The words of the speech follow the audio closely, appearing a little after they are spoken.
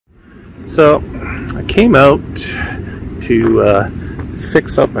So I came out to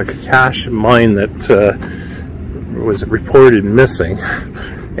fix up a cache of mine that was reported missing,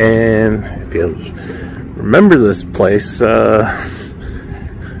 and if you remember this place,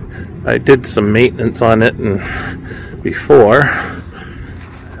 I did some maintenance on it before,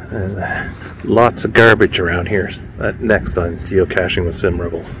 and lots of garbage around here. That next on Geocaching with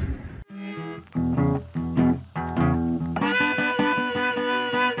Simrebel.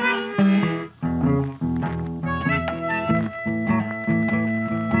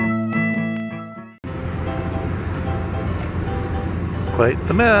 Quite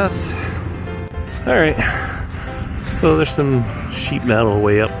the mess. Alright, so there's some sheet metal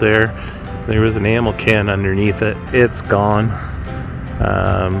way up there. There was an ammo can underneath it. It's gone.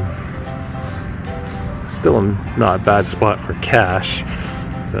 Still not a bad spot for cache,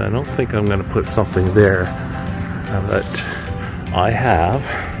 but I don't think I'm going to put something there. But I have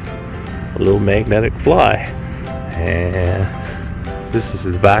a little magnetic fly, and this is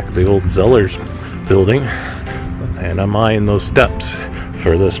the back of the old Zeller's building, and I'm eyeing those steps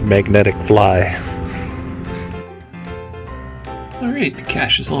for this magnetic fly. Alright, the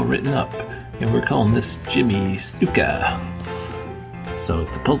cache is all written up, and we're calling this Jimmy Snuka. So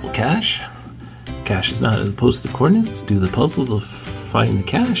it's a puzzle cache. Cache is not as opposed to coordinates. Do the puzzle to find the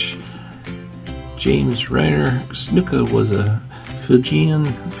cache. James Reiner Snuka was a Fijian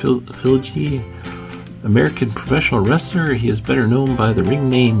American professional wrestler. He is better known by the ring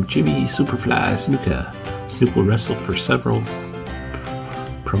name Jimmy Superfly Snuka. Snuka wrestled for several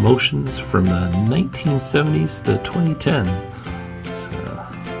promotions from the 1970s to 2010.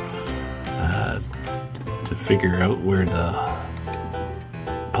 To figure out where the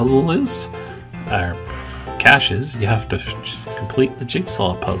puzzle is, or cache is, you have to complete the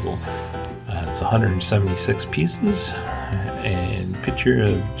jigsaw puzzle. It's 176 pieces, and picture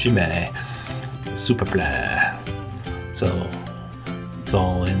of Jimmy Superfly. So it's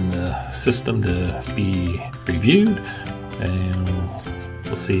all in the system to be reviewed, and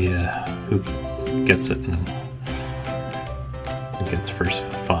we'll see who gets it and who gets first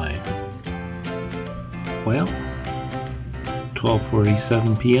find. Well,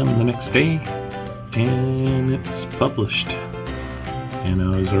 12:47 p.m. the next day, and it's published. And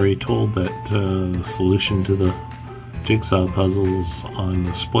I was already told that the solution to the jigsaw puzzle is on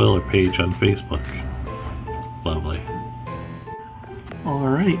the spoiler page on Facebook. Lovely.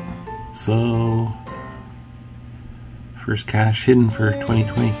 Alright, so first cache hidden for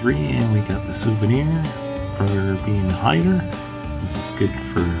 2023, and we got the Souvenir for being a hider. This is good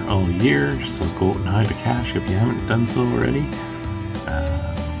for all year, so go out and hide a cache if you haven't done so already.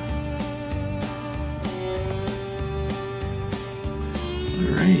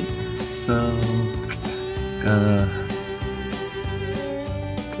 Alright, so got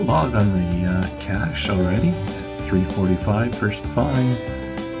a log on the cache already at 3:45, first to find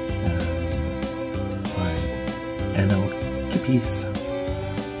by NL Kippies.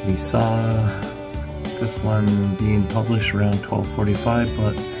 We saw this one being published around 12:45,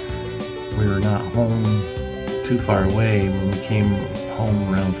 but we were not home too far away. When we came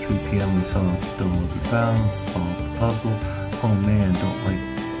home around 3 p.m. we saw it still wasn't found, solved the puzzle. Oh man, don't like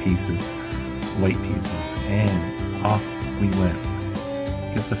pieces, white pieces, and off we went.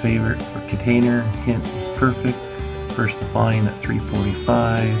 Gets a favorite for container, hint is perfect. First to find at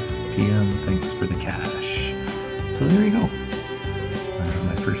 3:45 p.m. Thanks for the cache. So there you go.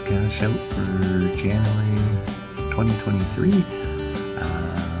 My first cache out for January 2023.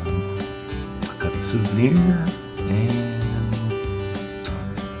 Got the Souvenir, and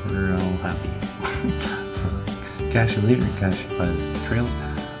we're all happy. Cache you later, cache by the trail.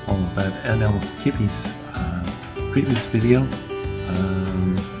 All of that NL Kippies previous video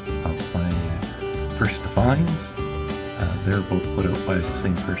of my first to finds. They're both put out by the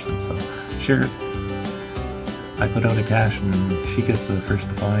same person, so share it. I put out a cache and she gets the first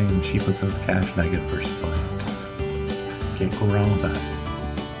to find, and she puts out the cache and I get first to find. Can't go wrong with that.